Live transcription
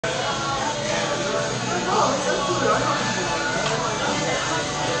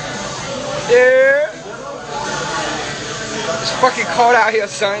Yeah. It's fucking cold out here,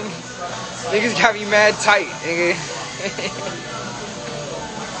 son. Niggas got me mad tight, nigga.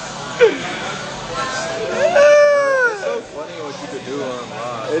 It's so funny what you could do on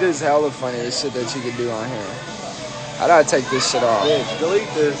live. It is hella funny, the shit that you could do on here. How do I take this shit off? Bitch, delete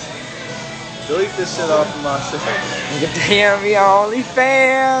this. Delete this shit off of my shit. Nigga, DM me on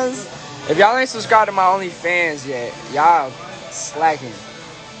OnlyFans. If y'all ain't subscribed to my OnlyFans yet, y'all slacking.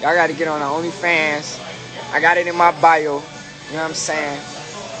 Y'all gotta get on the OnlyFans. I got it in my bio. You know what I'm saying?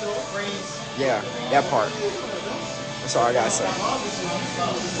 Yeah, that part. That's all I gotta say.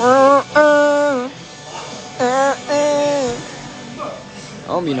 I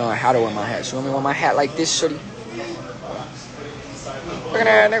don't be knowing how to wear my hat. You want me to wear my hat like this, shorty? Look at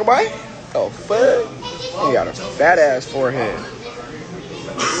that nigga, boy. Oh, fuck. You got a fat ass forehead.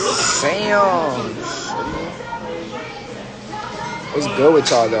 Damn. What's good with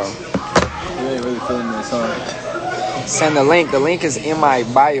y'all, though? You ain't really feeling this, huh? Send the link. The link is in my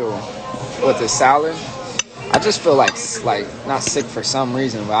bio. With the salad. I just feel like not sick for some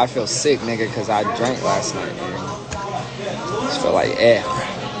reason, but I feel sick, nigga, because I drank last night, nigga. Just feel like,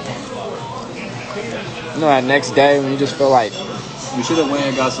 You know, that next day when you just feel like... You should have went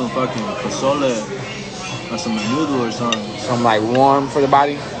and got some fucking pozole or some menudo or something. Some, like, warm for the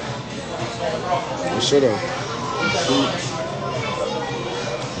body. You should have. Should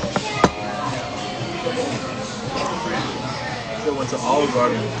went to Olive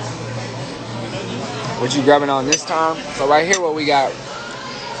Garden. What you grabbing on this time? So right here what we got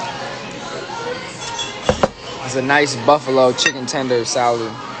is a nice buffalo chicken tender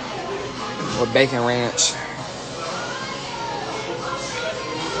salad with bacon ranch.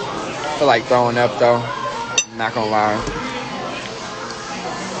 I feel like throwing up though. I'm not gonna lie.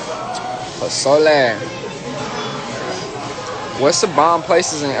 Pozole. What's the bomb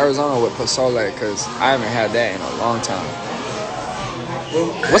places in Arizona with pozole? Because I haven't had that in a long time.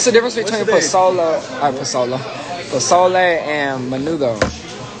 What's the difference between pozole and menudo?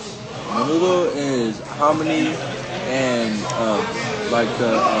 Menudo is hominy and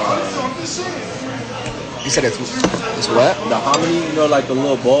You said it's what? The hominy, you know, like the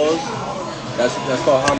little balls. That's called hominy.